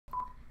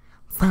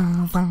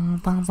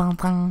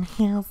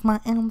Here's my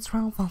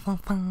intro.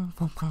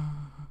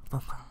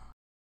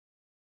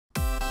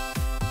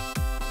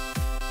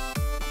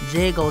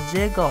 Jiggle,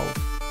 jiggle.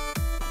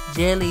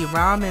 Jelly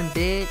Ramen,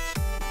 bitch.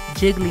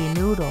 Jiggly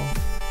noodle.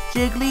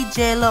 Jiggly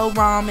jello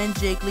ramen,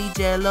 jiggly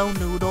jello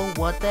noodle.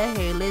 What the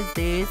hell is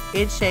this?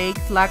 It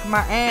shakes like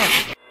my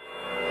ass.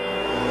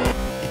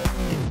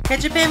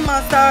 Ketchup and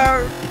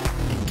mustard.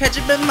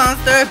 Ketchup and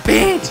mustard,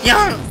 bitch.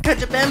 Young.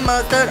 Ketchup and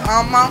mustard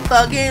on my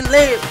fucking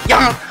lip.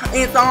 Young.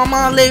 It's on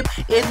my lip.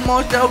 It's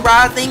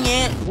moisturizing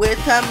it with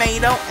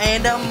tomato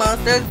and a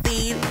mustard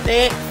seed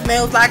that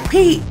smells like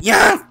pee.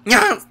 Young.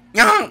 Young.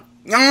 Young.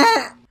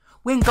 Young.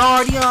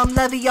 Wingardium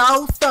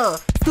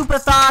Leviosa.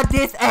 Stupefy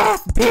this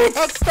ass, bitch.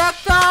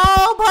 Expecto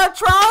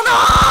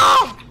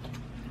Patronum.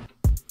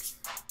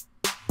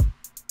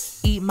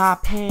 Eat my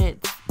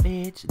pets,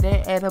 bitch.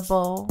 They're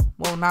edible.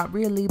 Well, not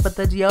really, but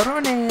the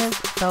deodorant is.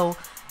 So,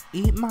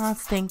 eat my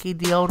stinky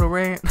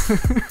deodorant.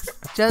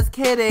 Just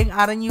kidding.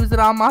 I didn't use it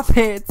on my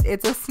pets.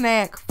 It's a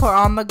snack for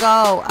on the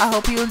go. I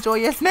hope you enjoy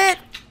your snack.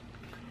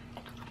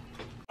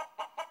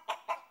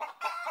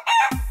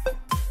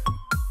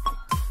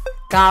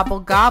 Gobble,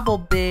 gobble,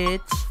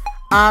 bitch.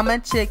 I'm a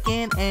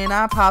chicken and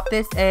I pop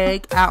this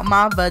egg out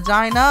my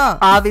vagina.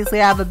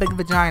 Obviously, I have a big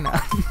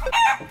vagina.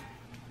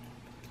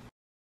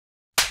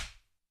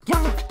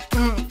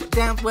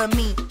 Dance with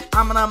me.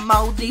 I'm an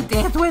emoji.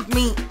 Dance with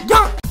me.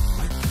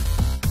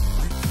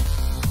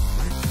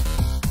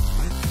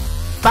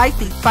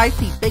 Spicy,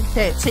 spicy, big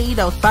fat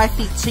Cheeto.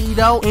 Spicy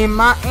Cheeto in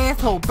my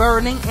asshole.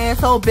 Burning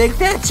asshole, big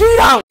fat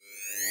Cheeto.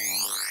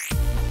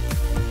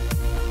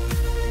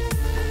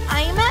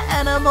 I'm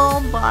an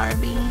edible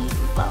Barbie.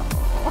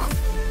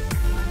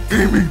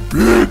 Gimme,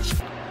 bitch!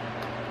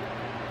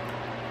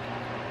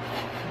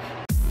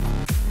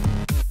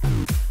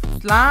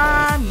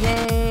 Slime,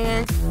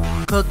 yes.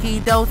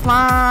 Cookie dough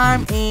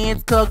slime.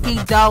 It's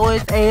cookie dough.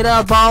 It's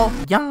edible.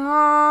 Yum.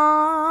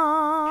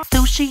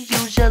 Sushi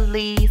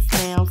usually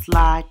smells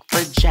like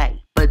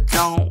Ratchet, but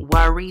don't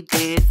worry,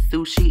 this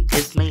sushi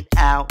is made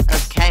out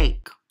of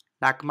cake,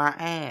 like my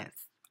ass.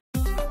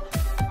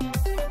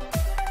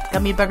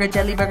 Gummy burger,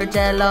 jelly burger,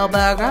 jello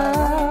burger.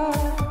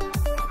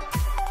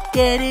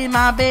 Get in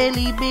my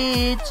belly,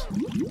 bitch.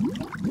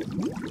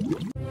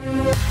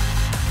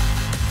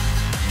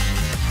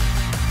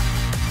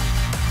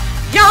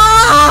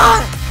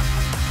 Yeah!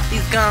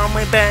 These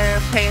gummy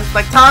bears taste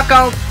like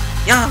tacos.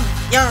 Yeah,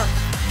 yeah,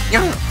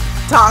 yeah.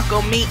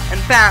 Taco meat and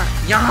fat.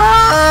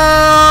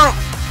 Yeah!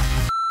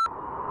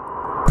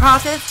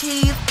 Processed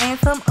cheese and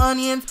some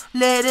onions,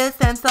 lettuce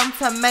and some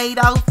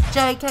tomatoes.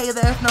 JK,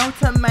 there's no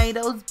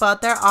tomatoes,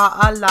 but there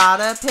are a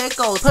lot of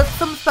pickles. Put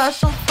some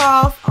special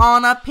sauce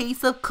on a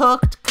piece of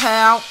cooked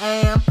cow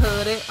and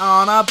put it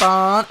on a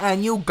bun,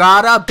 and you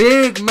got a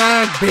Big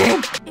Mac,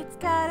 bitch. It's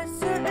got a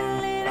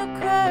certain little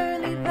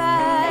curly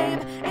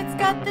vibe. It's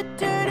got the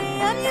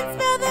dirty onion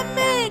smell that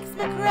makes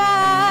me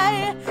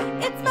cry.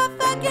 It's my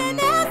fucking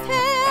ass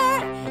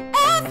hair,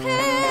 ass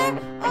hair.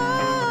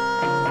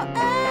 Oh,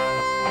 ass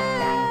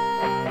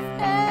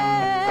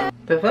hair.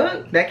 The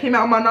fuck? That came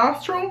out my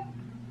nostril?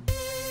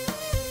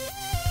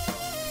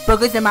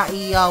 Boogers in my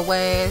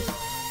EOS.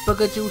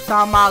 Booger juice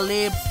on my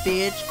lips,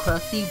 bitch.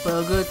 Crusty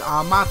boogers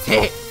on my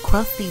tit.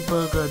 Crusty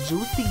booger,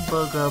 juicy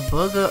booger,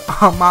 booger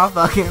on my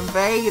fucking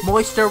face.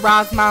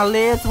 Moisturize my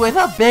lips with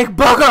a big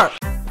booger.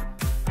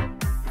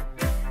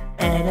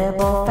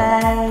 Edible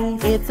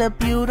face. It's a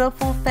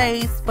beautiful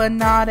face, but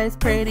not as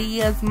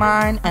pretty as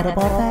mine.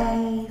 Edible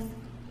face.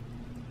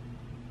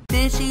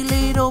 Fishy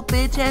little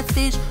bitch ass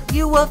fish.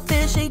 You a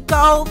fishy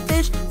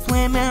goldfish.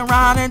 Swimming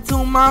right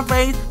into my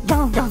face.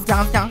 Yum, yum,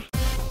 yum, yum.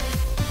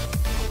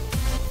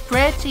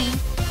 Stretchy,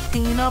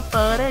 peanut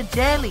butter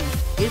jelly.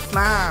 It's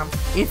slime.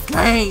 It's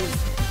lame.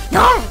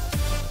 Yum!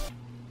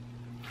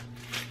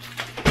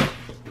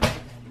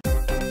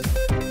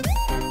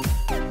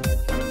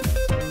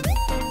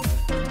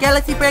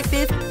 Galaxy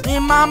breakfast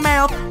in my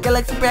mouth.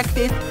 Galaxy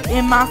breakfast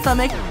in my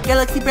stomach.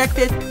 Galaxy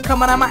breakfast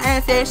coming out my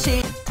ass, that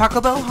shit.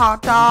 Taco Bell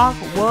hot dog.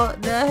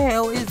 What the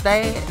hell is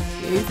that?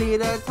 Is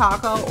it a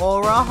taco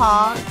or a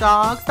hot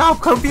dog? Stop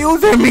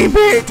confusing me,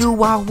 bitch!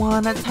 Do I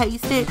wanna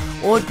taste it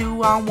or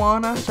do I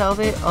wanna shove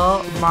it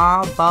up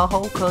my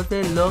butthole? Cause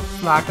it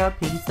looks like a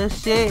piece of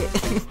shit.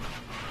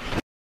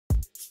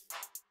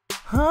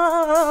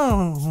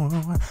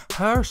 Oh,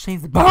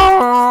 Hershey's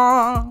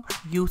bomb.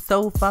 You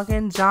so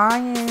fucking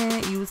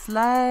giant. You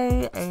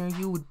slay and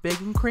you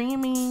big and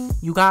creamy.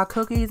 You got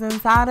cookies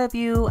inside of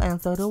you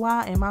and so do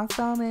I in my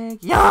stomach.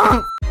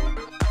 Yum!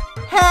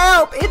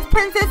 Help! It's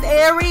Princess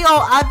Ariel.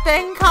 I've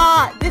been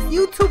caught. This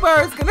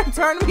YouTuber is gonna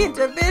turn me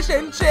into fish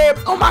and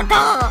chips. Oh my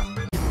god!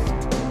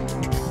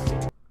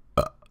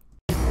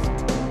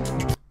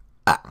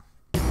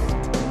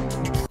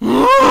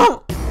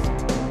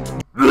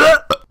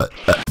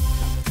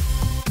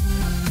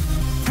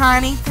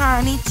 Tiny,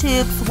 tiny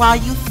chips. Why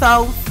you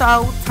so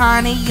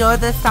tiny? You're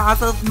the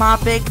size of my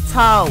big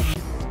toe.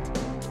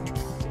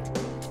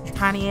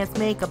 Tiny ass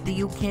makeup that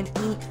you can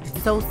eat.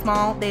 So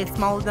small, they're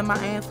smaller than my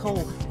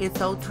asshole. It's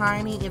so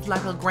tiny, it's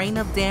like a grain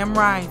of damn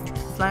rice.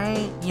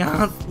 Slang,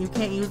 yes, you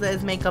can't use it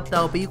as makeup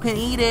though, but you can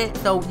eat it,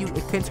 so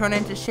it can turn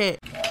into shit.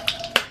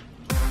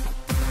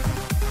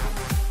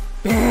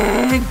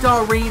 Big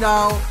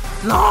Dorito,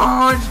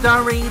 large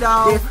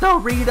Dorito. This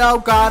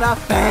Dorito got a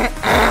fat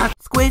ass.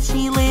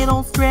 Squishy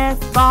little stress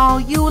ball,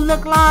 you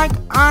look like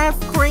ice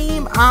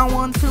cream. I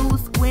want to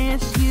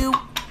squish you.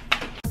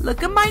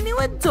 Look at my new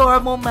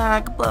adorable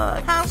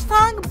MacBook.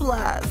 Hashtag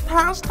blessed.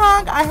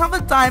 Hashtag I have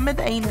a diamond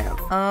anus.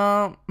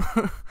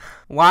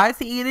 Why is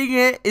he eating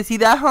it? Is he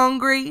that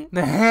hungry?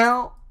 The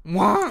hell?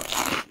 What?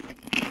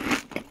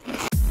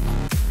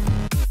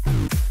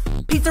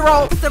 Pizza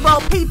roll, pizza roll,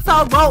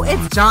 pizza roll.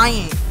 It's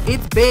giant.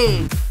 It's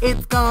big.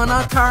 It's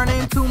gonna turn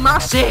into my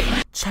shit.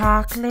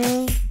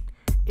 Chocolate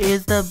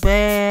is the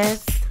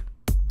best.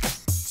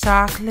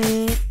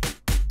 Chocolate.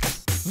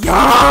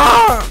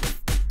 Yeah!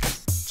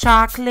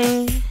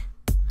 Chocolate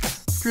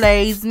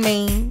slays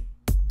me.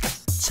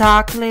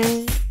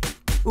 Chocolate.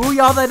 Ooh,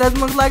 y'all, that doesn't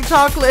look like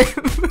chocolate.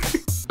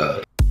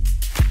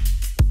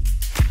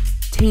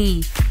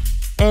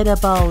 Teeth.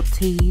 Edible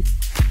teeth.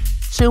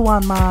 Chew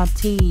on my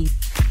teeth.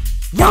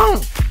 Yum!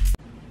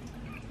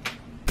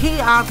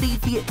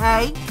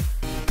 P-I-Z-Z-A.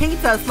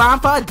 Pizza slime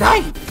for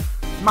days.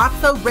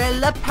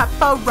 Mozzarella,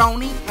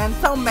 pepperoni, and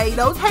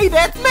tomatoes. Hey,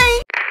 that's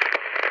me!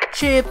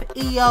 Chip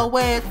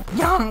EOS.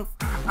 Yum!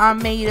 I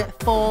made it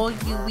for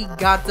you. We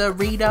got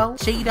Dorito,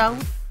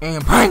 Cheeto,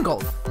 and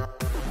Pringles.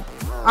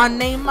 I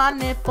named my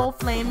nipple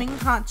Flaming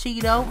Hot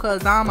Cheeto,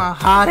 cause I'm a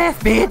hot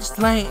ass bitch.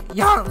 Slam,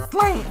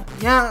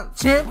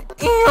 chip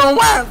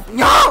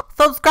EOS,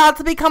 Subscribe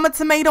to become a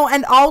tomato,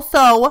 and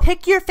also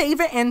pick your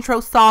favorite intro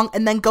song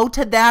and then go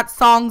to that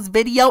song's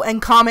video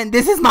and comment,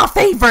 this is my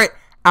favorite.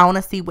 I want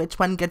to see which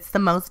one gets the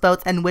most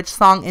votes and which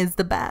song is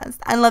the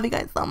best. I love you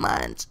guys so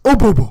much. Oh,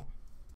 boo boo.